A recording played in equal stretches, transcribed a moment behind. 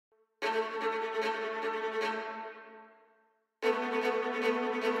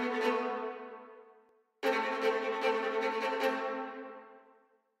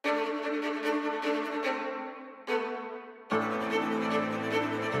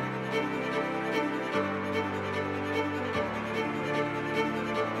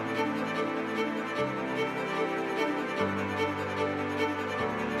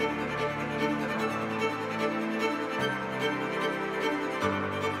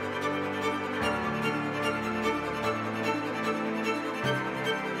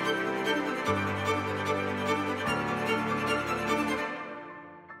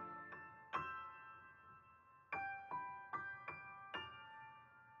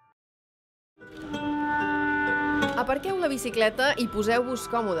Aparqueu la bicicleta i poseu-vos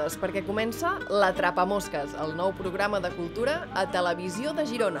còmodes perquè comença l'AtrapaMozzzques, el nou programa de cultura a Televisió de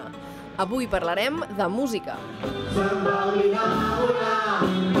Girona. Avui parlarem de música.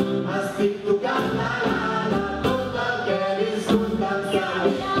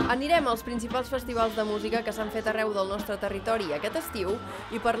 Anirem als principals festivals de música que s'han fet arreu del nostre territori aquest estiu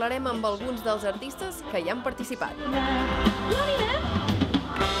i parlarem amb alguns dels artistes que hi han participat.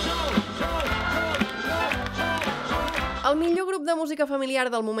 El millor grup de música familiar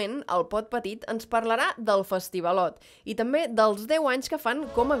del moment, el Pot Petit, ens parlarà del Festivalot i també dels 10 anys que fan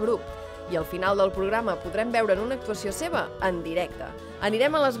com a grup. I al final del programa podrem veure una actuació seva en directe.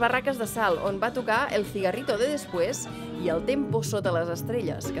 Anirem a les Barraques de Salt, on va tocar el Cigarrito de Después i el Tempo sota les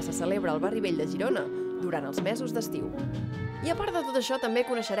estrelles, que se celebra al barri vell de Girona durant els mesos d'estiu. I a part de tot això també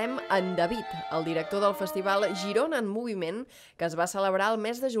coneixerem en David, el director del festival Girona en Moviment, que es va celebrar el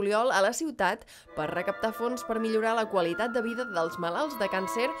mes de juliol a la ciutat per recaptar fons per millorar la qualitat de vida dels malalts de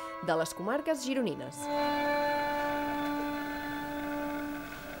càncer de les comarques gironines.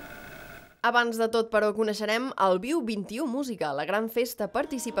 Abans de tot, però, coneixerem el Viu 21 Música, la gran festa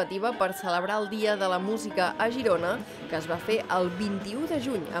participativa per celebrar el Dia de la Música a Girona, que es va fer el 21 de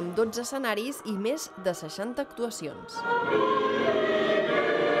juny, amb 12 escenaris i més de 60 actuacions.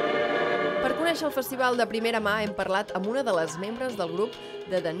 Per conèixer el festival de primera mà hem parlat amb una de les membres del grup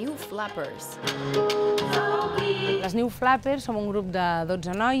de The New Flappers. Les New Flappers som un grup de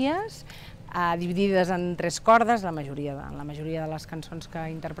 12 noies, dividides en 3 cordes, la majoria de les cançons que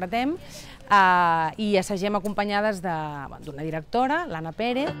interpretem, i assagem acompanyades d'una directora, l'Anna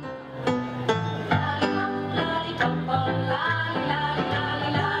Pérez.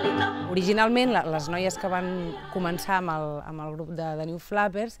 Originalment, les noies que van començar amb el grup de The New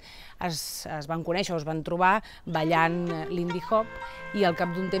Flappers es van conèixer o es van trobar ballant l'indie hop i al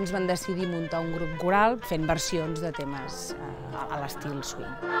cap d'un temps van decidir muntar un grup coral fent versions de temes a l'estil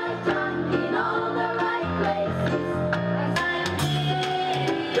swing.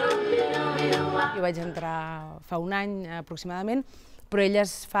 Jo vaig entrar fa un any aproximadament, però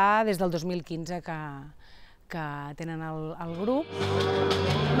elles fa des del 2015 que tenen el grup.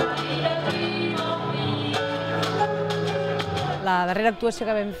 La darrera actuació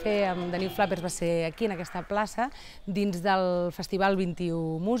que vam fer amb The New Flappers va ser aquí, en aquesta plaça, dins del Festival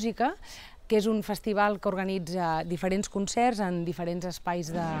 21 Música, que és un festival que organitza diferents concerts en diferents espais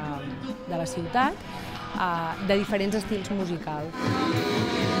de la ciutat, de diferents estils musicals.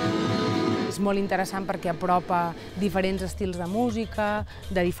 És molt interessant perquè apropa diferents estils de música,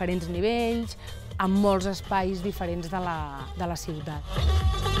 de diferents nivells, amb molts espais diferents de la ciutat.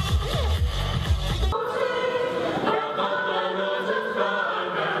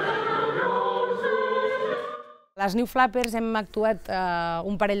 Les New Flappers hem actuat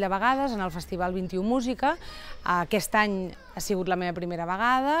un parell de vegades en el Festival 21 Música. Aquest any ha sigut la meva primera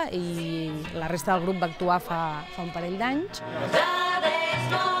vegada i la resta del grup va actuar fa un parell d'anys.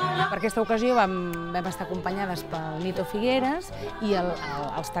 Per aquesta ocasió vam estar acompanyades pel Nito Figueres i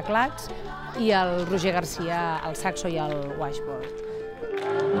els teclats i el Roger Garcia al saxo i al washboard.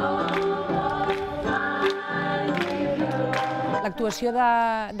 L'actuació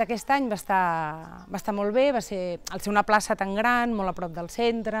d'aquest any va estar molt bé, al ser una plaça tan gran, molt a prop del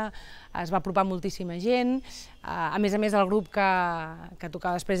centre, es va apropar moltíssima gent. A més, el grup que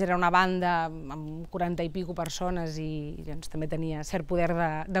tocava després era una banda amb 40 i pico persones i també tenia cert poder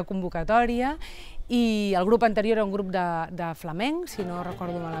de convocatòria. I el grup anterior era un grup de flamenc, si no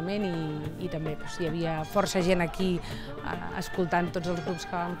recordo malament, i també hi havia força gent aquí escoltant tots els grups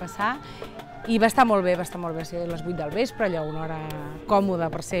que van passar. I va estar molt bé, va ser a les 8 del vespre, allò una hora còmoda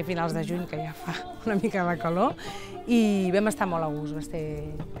per ser finals de juny, que ja fa una mica de calor, i vam estar molt a gust, va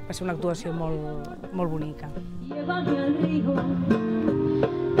ser una actuació molt bonica.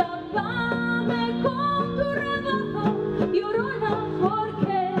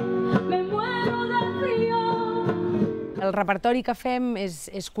 El repertori que fem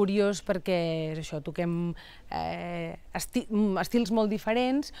és curiós perquè toquem estils molt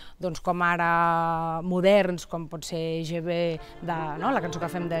diferents, com ara moderns, com pot ser GB, la cançó que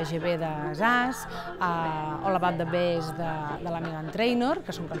fem de GB de Zaz, o la Bad de Bes de la Megan Trainor,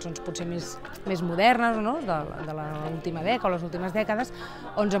 que són cançons potser més modernes de l'última dècada o les últimes dècades,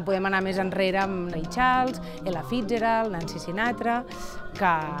 on ens en podem anar més enrere amb Ray Charles, Ella Fitzgerald, Nancy Sinatra,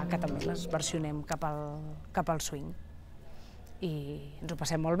 que també les versionem cap al swing. I ens ho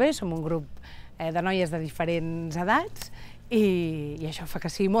passem molt bé, som un grup de noies de diferents edats i això fa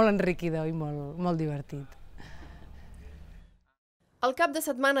que sigui molt enriquidor i molt divertit. El cap de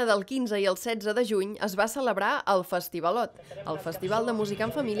setmana del 15 i el 16 de juny es va celebrar el Festivalot, el Festival de Música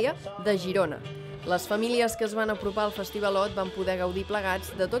en Família de Girona. Les famílies que es van apropar al Festivalot van poder gaudir plegats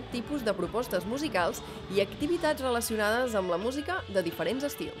de tot tipus de propostes musicals i activitats relacionades amb la música de diferents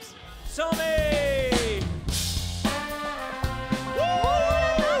estils. Som-hi!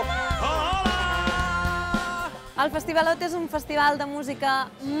 El Festivalot és un festival de música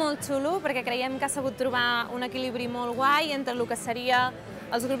molt xulo perquè creiem que ha sabut trobar un equilibri molt guai entre el que seria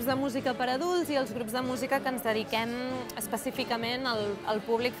els grups de música per adults i els grups de música que ens dediquem específicament al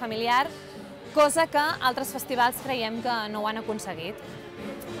públic familiar, cosa que altres festivals creiem que no ho han aconseguit.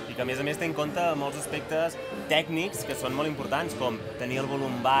 I que a més té en compte molts aspectes tècnics que són molt importants, com tenir el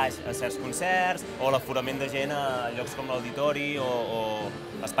volum baix a certs concerts o l'aforament de gent a llocs com l'auditori o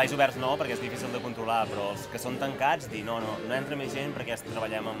espais oberts no, perquè és difícil de controlar, però els que són tancats, dir no entra més gent perquè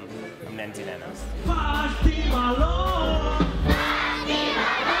treballem amb nens i nenes. Festivalot!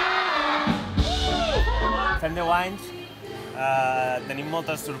 Fem 10 anys, tenim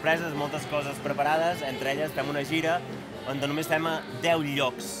moltes sorpreses, moltes coses preparades, entre elles fem una gira on només fem a 10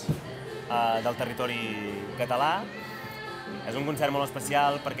 llocs del territori català. És un concert molt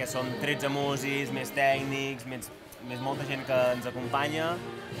especial perquè són 13 músics, més tècnics, més molta gent que ens acompanya,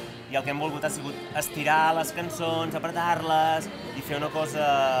 i el que hem volgut ha sigut estirar les cançons, apretar-les i fer una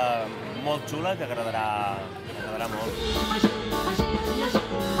cosa molt xula que agradarà molt.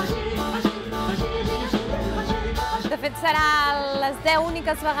 De fet, serà les 10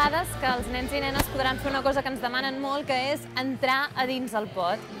 úniques vegades que els nens i nenes podran fer una cosa que ens demanen molt, que és entrar a dins el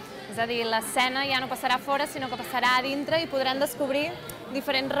pot. És a dir, l'escena ja no passarà fora, sinó que passarà a dintre i podran descobrir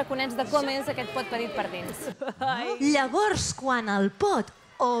diferents raconets de com és aquest pot petit per dins. Llavors, quan el pot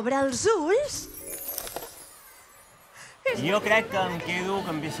obre els ulls... Jo crec que em quedo,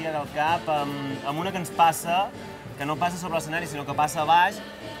 que em ve així del cap, amb una que ens passa, que no passa sobre l'escenari, sinó que passa a baix,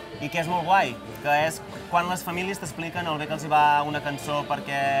 i que és molt guai, que és quan les famílies t'expliquen el bé que els va una cançó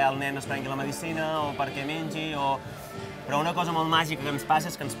perquè el nen es prengui la medicina o perquè mengi, però una cosa molt màgica que ens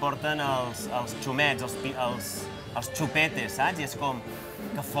passa és que ens porten els xumets, els xupetes, saps? I és com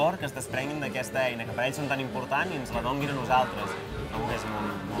que fort que es desprenguin d'aquesta eina, que per ells són tan importants i ens la donguin a nosaltres. Trobo que és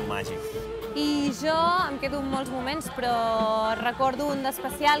molt màgic. I jo em quedo en molts moments, però recordo un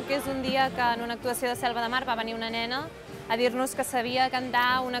d'especial, que és un dia que en una actuació de Selva de Mar va venir una nena a dir-nos que sabia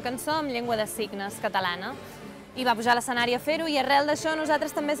cantar una cançó en llengua de signes catalana. I va pujar a l'escenari a fer-ho, i arrel d'això a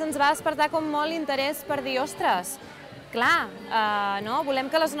nosaltres també se'ns va despertar com molt interès per dir, ostres, clar, volem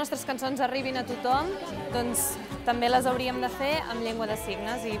que les nostres cançons arribin a tothom, doncs també les hauríem de fer en llengua de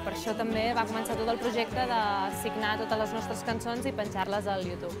signes, i per això també va començar tot el projecte de signar totes les nostres cançons i penjar-les al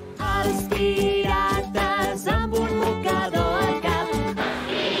YouTube. Els pirates amb un mocador al cap.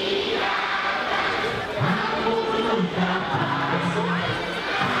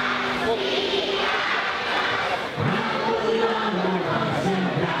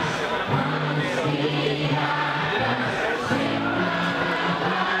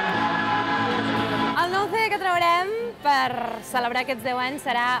 Per celebrar aquests 10 anys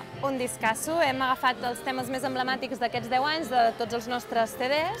serà un discasso. Hem agafat els temes més emblemàtics d'aquests 10 anys, de tots els nostres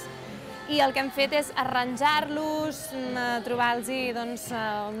CDs, i el que hem fet és arranjar-los, trobar-los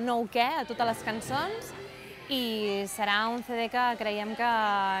un nou què a totes les cançons, i serà un CD que creiem que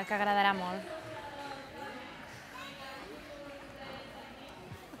agradarà molt.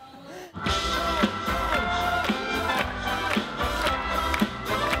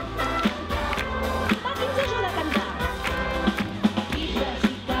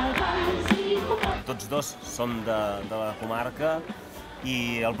 Tots dos som de la comarca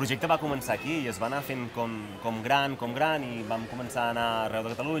i el projecte va començar aquí i es va anar fent com gran, i vam començar a anar arreu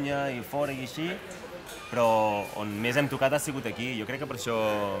de Catalunya i fora i així, però on més hem tocat ha sigut aquí. Jo crec que per això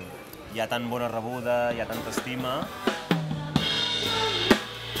hi ha tan bona rebuda, hi ha tanta estima.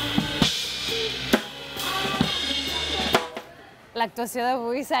 L'actuació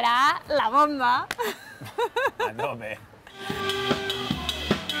d'avui serà la bomba! No, bé.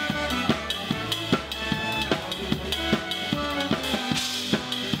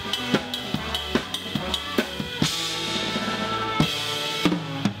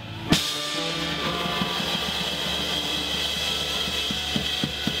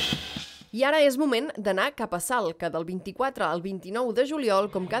 I ara és moment d'anar cap a Salt, que del 24 al 29 de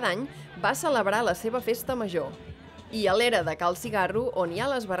juliol, com cada any, va celebrar la seva festa major. I a l'era de Cal Cigarro, on hi ha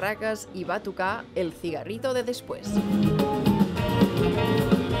les barraques, hi va tocar el Cigarrito de Después.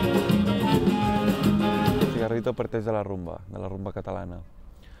 Cigarrito parteix de la rumba catalana.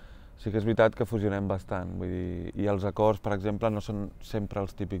 Sí que és veritat que fusionem bastant, vull dir, i els acords, per exemple, no són sempre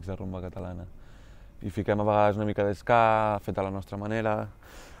els típics de rumba catalana. i fiquem a vegades una mica d'esca, fet a la nostra manera,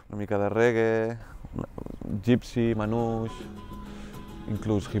 una mica de reggae, gypsy, manouche,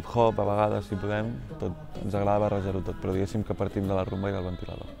 inclús hip-hop a vegades, si podem. Tot, ens agrada barrejar-ho tot, però diguéssim que partim de la rumba i del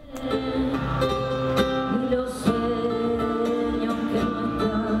ventilador.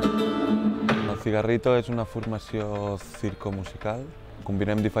 El Cigarrito és una formació circo-musical.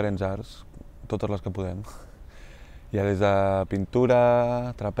 Combinem diferents arts, totes les que podem. Hi ha des de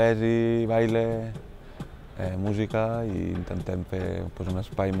pintura, trapezi, baile, música, i intentem fer un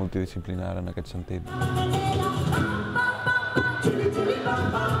espai multidisciplinar en aquest sentit.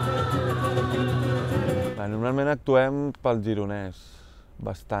 Normalment actuem pel gironès,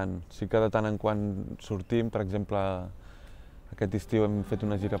 bastant. Sí que de tant en quant sortim, per exemple, aquest estiu hem fet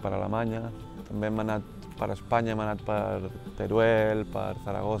una gira per Alemanya, també hem anat per Espanya, hem anat per Teruel, per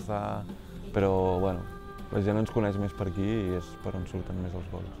Zaragoza, però bueno, la gent ens coneix més per aquí i és per on surten més els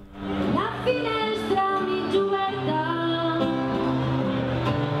vols. La finestra mig oberta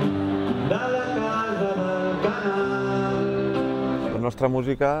de la casa del canal. La nostra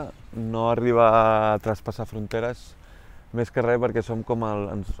música no arriba a traspassar fronteres, més que res perquè som com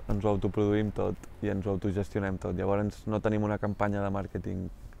ens ho autoproduïm tot i ens ho autogestionem tot. Llavors no tenim una campanya de màrqueting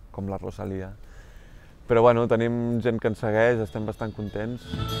com la Rosalia. Però bueno, tenim gent que ens segueix, estem bastant contents.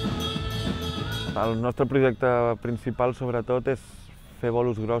 El nostre projecte principal, sobretot, és fer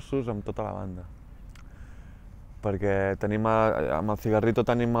bolos grossos amb tota la banda. Perquè amb el Cigarrito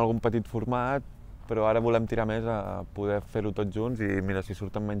tenim algun petit format, però ara volem tirar més a poder fer-ho tots junts i mira, si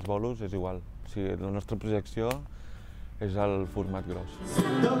surten menys bolos és igual. O sigui, la nostra projecció és el format gros.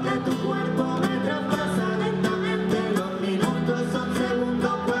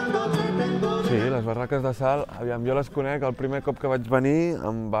 Sí, les Barraques de Salt, aviam, jo les conec, el primer cop que vaig venir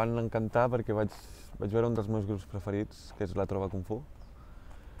em van encantar perquè vaig veure un dels meus grups preferits, que és la Trova Kung Fu.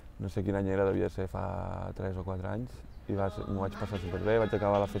 No sé quin any era, devia ser fa 3 o 4 anys, i m'ho vaig passar superbé, vaig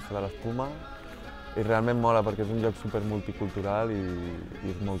acabar la festa de l'espuma, i realment mola perquè és un lloc super multicultural i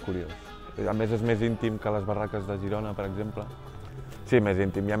és molt curiós. A més és més íntim que les Barraques de Girona, per exemple. Sí, més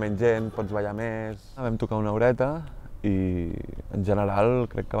íntim, hi ha menys gent, pots ballar més. Vam tocar una horeta i en general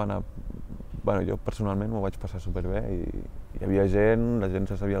crec que va anar... Bueno, jo personalment m'ho vaig passar superbé i hi havia gent, la gent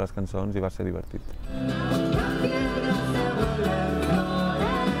se sabia les cançons i va ser divertit.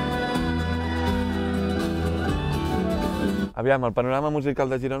 Aviam, el panorama musical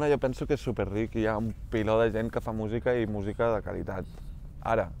de Girona jo penso que és superric, hi ha un piló de gent que fa música i música de qualitat.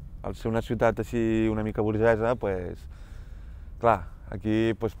 Ara, al ser una ciutat així una mica burgesa, clar,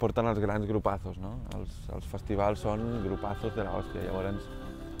 aquí porten els grans grupazos, no? Els festivals són grupazos de l'hòstia, llavors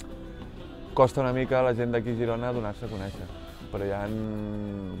costa una mica a la gent d'aquí a Girona donar-se a conèixer, però hi ha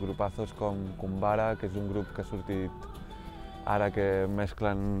grupazos com Cumbara, que és un grup que ha sortit ara que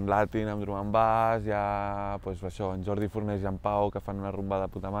mesclen latin amb drum and bass, hi ha en Jordi Fornés i en Pau que fan una rumba de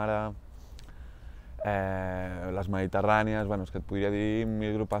puta mare, les Mediterrànies, és que et podria dir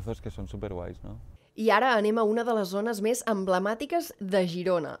 1000 grupazos que són superguais, no? I ara anem a una de les zones més emblemàtiques de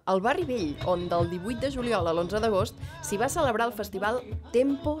Girona, el Barri Vell, on del 18 de juliol a l'11 d'agost s'hi va celebrar el festival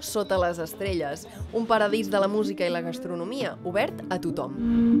Tempo sota les estrelles, un paradís de la música i la gastronomia, obert a tothom.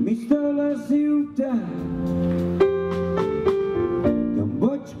 Mig de la ciutat i em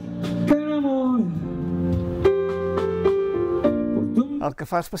boig que enamora. El que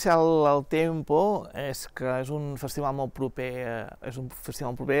fa especial el Tempo és que és un festival molt proper,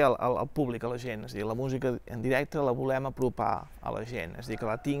 al públic, a la gent. És a dir, la música en directe la volem apropar a la gent, és a dir, que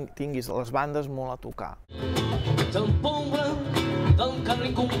la tinguis les bandes molt a tocar. Del pobre del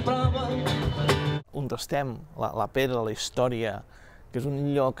carrer comprava. On estem, la pedra, la història, que és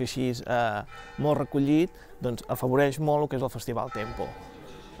un lloc així molt recollit, doncs afavoreix molt el que és el Festival Tempo.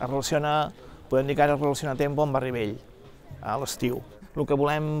 Podem dir que ara es relaciona Tempo amb Barri Vell, a l'estiu. El que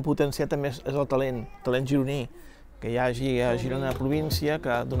volem potenciar també és el talent gironí, que hi hagi a Girona província,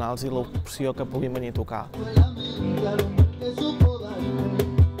 que donar-los l'opció que puguin venir a tocar.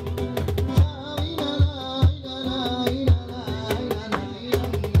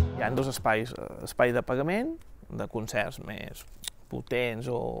 Hi ha dos espais, espai de pagament, de concerts més potents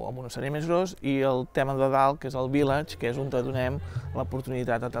o amb un escenari més gros, i el tema de dalt, que és el Village, que és on donem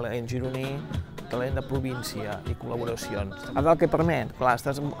l'oportunitat a talent gironí, talent de província i col·laboracions. A dalt què permet? Clar,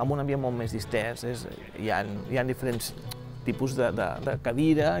 estàs en un ambient molt més distès, hi ha diferents tipus de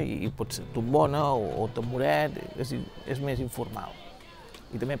cadira i pot ser tombona o tamboret, és més informal.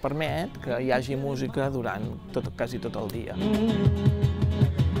 I també permet que hi hagi música durant quasi tot el dia.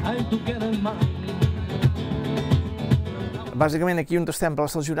 Bàsicament, aquí on estem,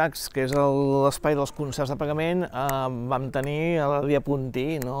 plaça dels Jurats, que és l'espai dels concerts de pagament, vam tenir l'Adrià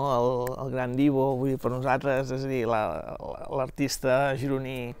Puntí, el gran divo, vull dir, per nosaltres, és a dir, l'artista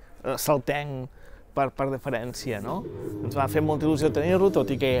gironí saltenc per deferència, no? Ens va fer molta il·lusió tenir-lo, tot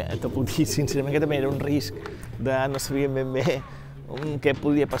i que, te puc dir sincerament, que també era un risc de no sabíem ben bé què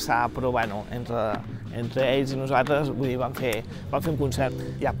podia passar, però bueno, entre ells i nosaltres, vull dir, vam fer un concert.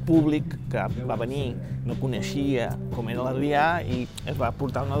 Hi ha públic que va venir, no coneixia com era l'Adrià i es va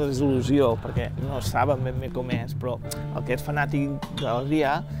portar una desil·lusió perquè no saben ben bé com és, però el que és fanàtic de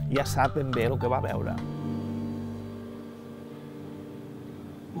l'Adrià ja sap ben bé el que va veure.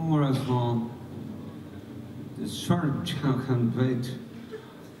 The short can wait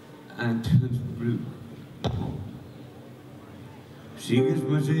and blue. Sigues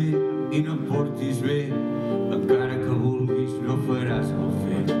mesé i no portis bé, encara que vulguis no faràs el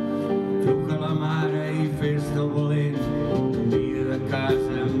fet. Truca a la mare i fes-te el valent, un dia de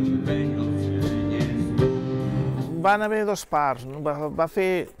casa empeny els senyers. Van haver dos parts, va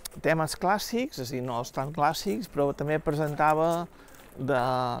fer temes clàssics, és a dir, no els tan clàssics, però també presentava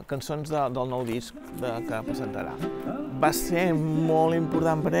cançons del nou disc que presentarà. Va ser molt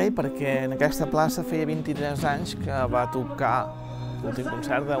important per ell perquè en aquesta plaça feia 23 anys que va tocar l'últim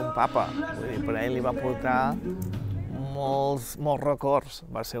concert d'un papa. Vull dir, per ell li va portar molts records.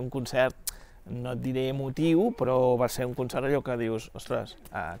 Va ser un concert, no et diré emotiu, però va ser un concert allò que dius, ostres,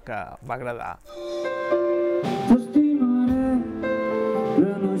 que va agradar. T'estimaré,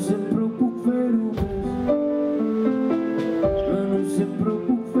 però no sempre ho puc fer-ho més. Però no sempre ho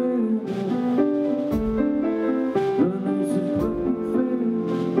puc fer-ho més. Però no sempre ho puc fer-ho.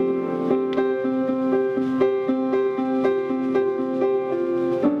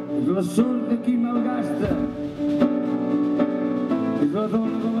 És la sort de qui malgasta. És la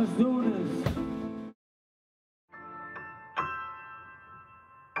dona de les dones.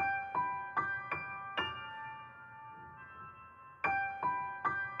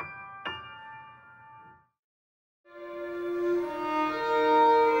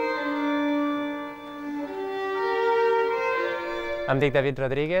 Em dic David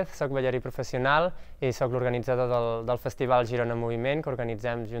Rodríguez, soc ballarí professional i soc l'organitzador del Festival Girona Moviment, que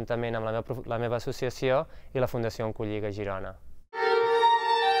organitzem juntament amb la meva associació i la Fundació Oncolliga Girona.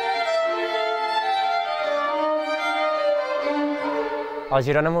 El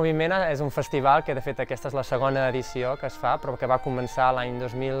Girona Moviment és un festival que, de fet, aquesta és la segona edició que es fa, però que va començar l'any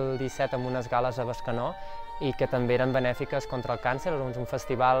 2017 amb unes gales a Bescanó i que també eren benèfiques contra el càncer. És un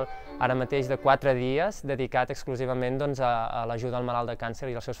festival ara mateix de 4 dies dedicat exclusivament a l'ajuda al malalt de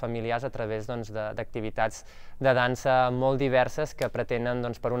càncer i als seus familiars a través d'activitats de dansa molt diverses que pretenen,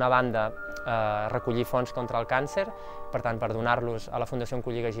 per una banda, recollir fons contra el càncer, per tant, per donar-los a la Fundació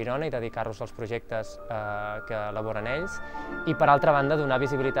Oncolliga Girona i dedicar-los als projectes que elaboren ells, i per altra banda, donar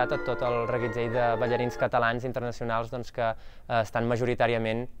visibilitat a tot el reguitzell de ballarins catalans internacionals que estan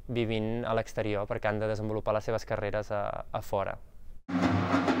majoritàriament vivint a l'exterior perquè han de desenvolupar les seves carreres a fora.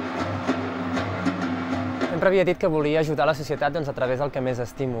 Sempre havia dit que volia ajudar la societat a través del que més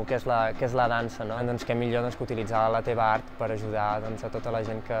estimo, que és la dansa. Què millor que utilitzar la teva art per ajudar a tota la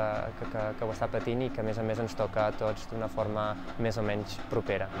gent que ho està patint i que a més ens toca a tots d'una forma més o menys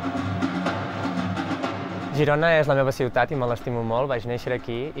propera. Girona és la meva ciutat i me l'estimo molt, vaig néixer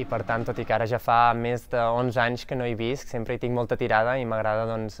aquí i per tant, tot i que ara ja fa més de 11 anys que no hi visc, sempre hi tinc molta tirada i m'agrada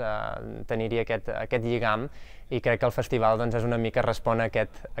tenir-hi aquest lligam i crec que el festival és una mica respon a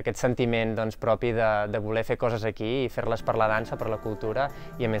aquest sentiment propi de voler fer coses aquí i fer-les per la dansa, per la cultura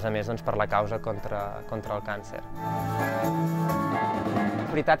i a més per la causa contra el càncer.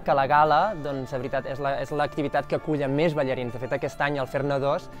 És veritat que la gala és l'activitat que acull més ballarins. De fet, aquest any, al fer-ne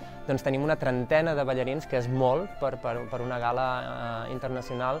 2, tenim una trentena de ballarins, que és molt per una gala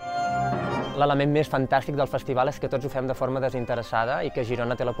internacional. L'element més fantàstic del festival és que tots ho fem de forma desinteressada i que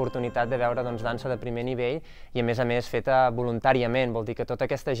Girona té l'oportunitat de veure dansa de primer nivell i, a més, feta voluntàriament. Vol dir que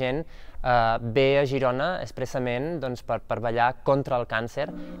tota aquesta gent ve a Girona expressament per ballar contra el càncer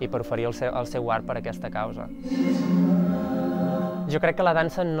i per oferir el seu art per a aquesta causa. Jo crec que la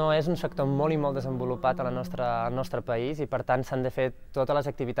dansa no és un sector molt i molt desenvolupat al nostre país i per tant s'han de fer totes les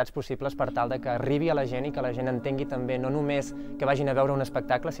activitats possibles per tal que arribi a la gent i que la gent entengui també no només que vagin a veure un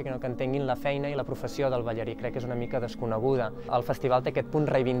espectacle, sinó que entenguin la feina i la professió del ballarí. Crec que és una mica desconeguda. El festival té aquest punt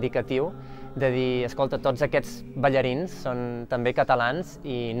reivindicatiu de dir, escolta, tots aquests ballarins són també catalans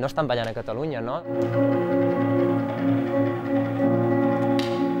i no estan ballant a Catalunya, no?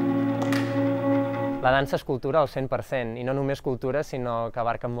 La dansa és cultura al 100%, i no només cultura, sinó que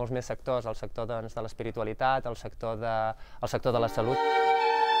abarca molts més sectors, el sector de l'espiritualitat, el sector de la salut.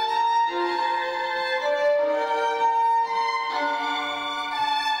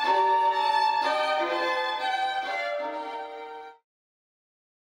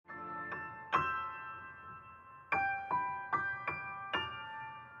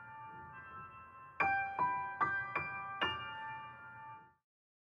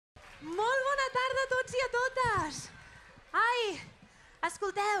 tots i a totes! Ai,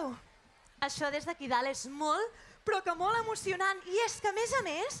 escolteu, això des d'aquí dalt és molt, però que molt emocionant. I és que, a més,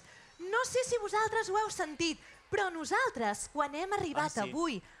 no sé si vosaltres ho heu sentit, però nosaltres, quan hem arribat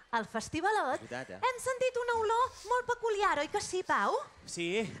avui al Festivalot, hem sentit una olor molt peculiar, oi que sí, Pau?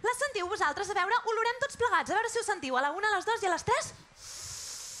 Sí. La sentiu vosaltres? A veure, olorem tots plegats, a veure si ho sentiu. A la 1, a les 2 i a les 3?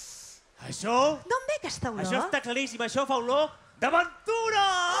 Això? D'on ve aquesta olor? Això està claríssim, això fa olor d'aventura!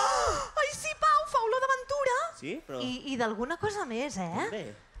 Ai, sí, Pau, fa olor d'aventura? Sí, però... I d'alguna cosa més, D'on ve?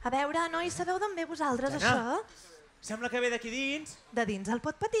 A veure, nois, sabeu d'on ve vosaltres, això? Sembla que ve d'aquí dins. De dins el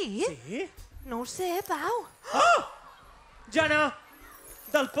Pot Petit? Sí. No ho sé, Pau. Oh! Jana,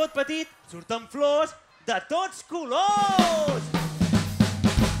 del Pot Petit surten flors de tots colors!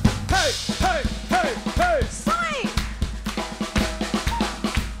 Hey, hey, hey, hey! Som-hi!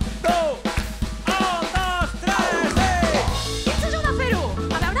 Qui ens ajuda a fer-ho?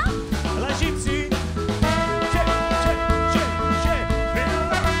 A veure? L'egipci!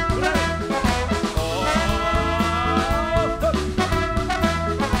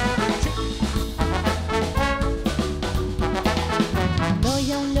 No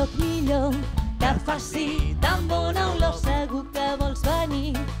hi ha un lloc millor que faci tan bona olor. Segur que vols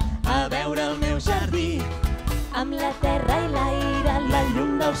venir a veure el meu jardí. Amb la terra i l'aire, la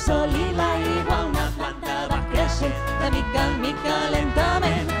llum del sol i l'aigua, una planta va creixent de mica en mica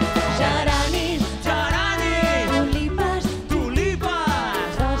lentament. Geranis, geranis, tulipes,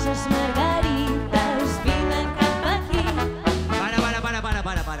 tulipes, roses, margarites, vine cap aquí.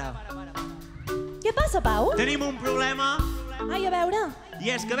 Para. Què passa, Pau? Tenim un problema. Ai, a veure. I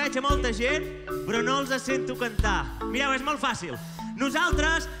és que veig a molta gent, però no els sento cantar. Mireu, és molt fàcil.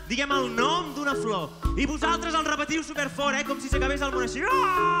 Nosaltres diguem el nom d'una flor i vosaltres el repetiu superfort, com si s'acabés el món així.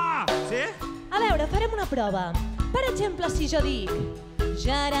 Sí? A veure, farem una prova. Per exemple, si jo dic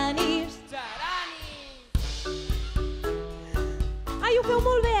geranis. Ai, ho feu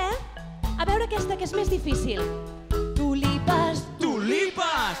molt bé, A veure aquesta, que és més difícil. Tulipes.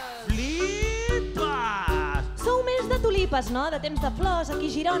 Tulipes! Flipes! Sou més de tulipes, no? De temps de flors, aquí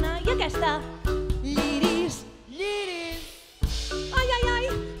a Girona. I aquesta? Lliris. Lliris! Ai,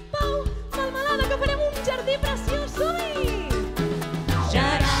 Pau, melmelada, que farem un jardí preciós, som-hi!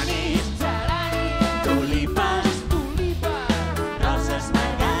 geranis, tulipes, roses,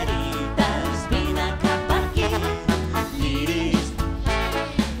 margarites, vine cap aquí. Lliris,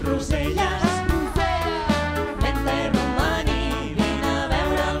 roselles, menta i romaní, vine a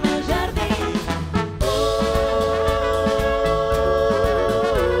veure el meu jardí.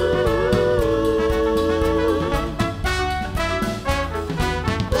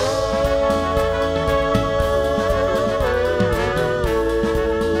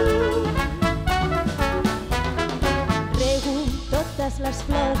 Rego totes les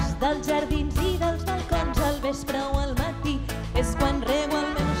flors dels jardins i dels balcons al vespre o al matí. És quan rego el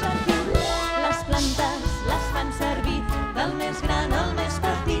meu jardí. Les plantes les fan servir del més gran al més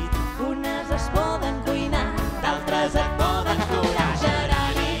petit. Unes es poden cuinar, d'altres et poden curar.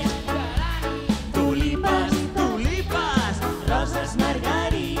 Geranis, tulipes, roses,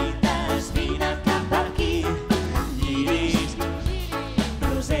 margarites, vine cap aquí. Lliris,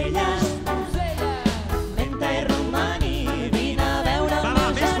 roselles, menta i romaní, vine a veure el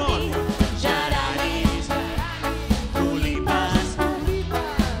meu jardí. Geranis, tulipes,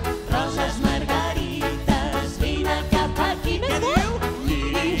 roses, margarites, vine cap aquí.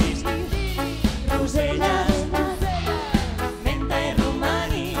 Lliris, roselles, menta i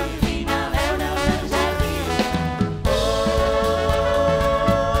romaní, vine a veure el meu jardí.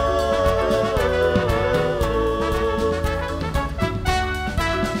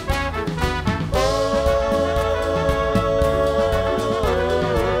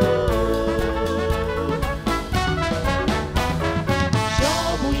 Jo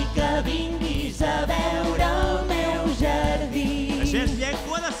vull que vinguis a veure el meu jardí. Això és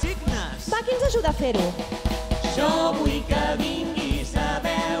llengua de signes. Va, qui ens ajuda a fer-ho?